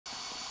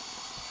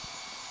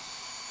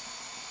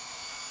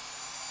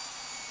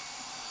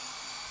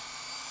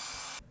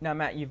Now,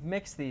 Matt, you've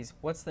mixed these.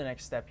 What's the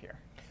next step here?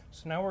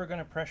 So now we're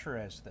going to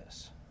pressurize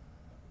this.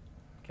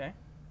 Okay.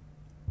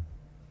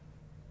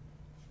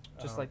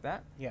 Just like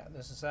that? Yeah,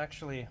 this is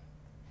actually,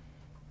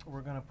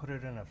 we're going to put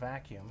it in a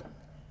vacuum.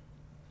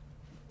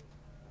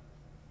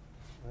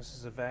 This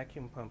is a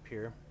vacuum pump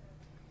here.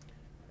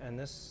 And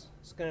this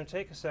is going to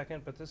take a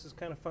second, but this is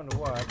kind of fun to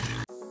watch.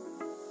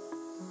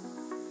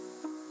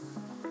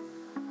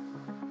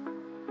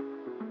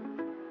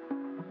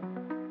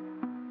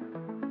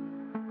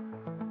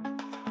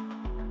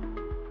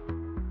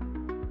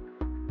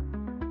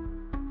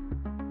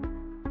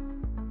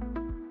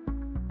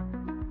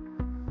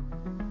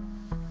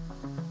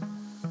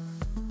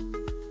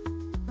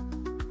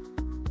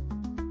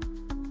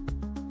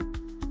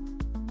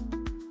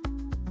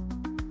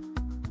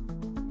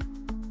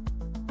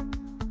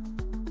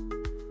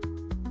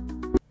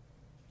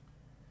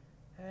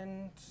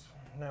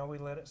 Now we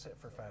let it sit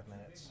for 5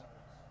 minutes.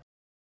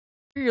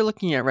 What you're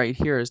looking at right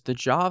here is the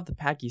jaw of the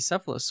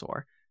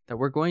pachycephalosaur that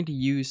we're going to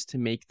use to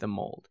make the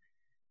mold.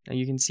 Now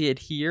you can see it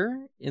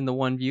here in the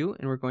one view,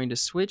 and we're going to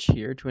switch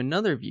here to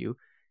another view.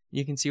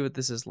 You can see what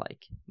this is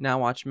like. Now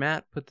watch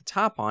Matt put the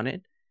top on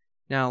it.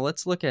 Now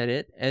let's look at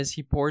it as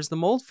he pours the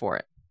mold for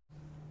it.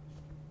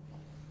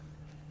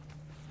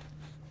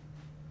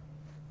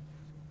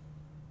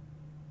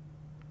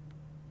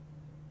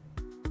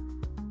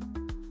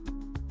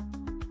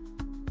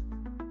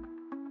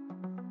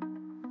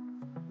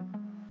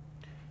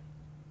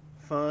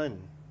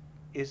 Fun,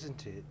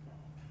 isn't it?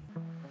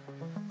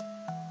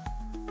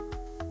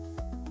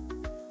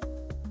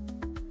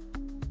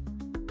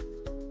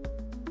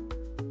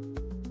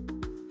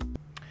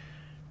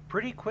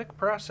 Pretty quick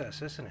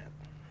process, isn't it?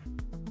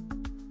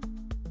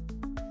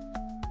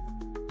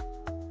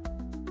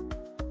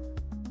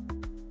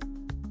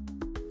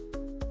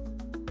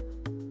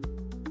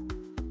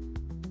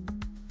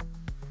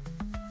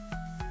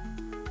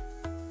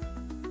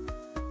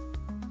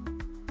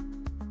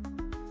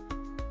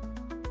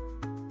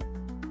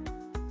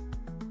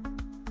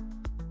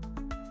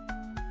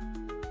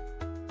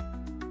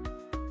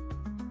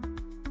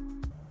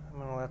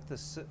 Let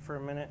this sit for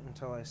a minute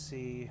until I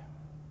see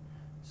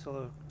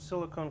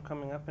silicone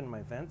coming up in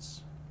my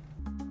vents.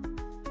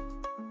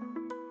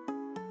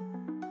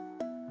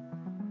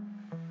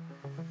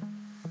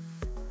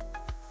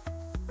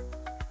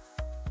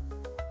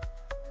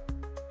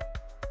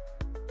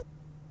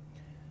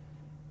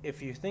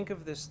 If you think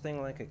of this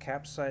thing like a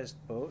capsized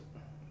boat,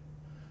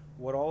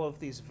 what all of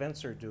these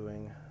vents are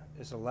doing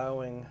is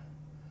allowing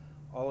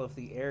all of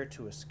the air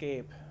to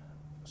escape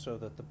so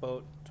that the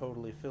boat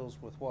totally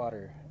fills with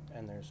water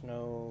and there's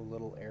no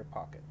little air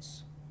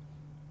pockets.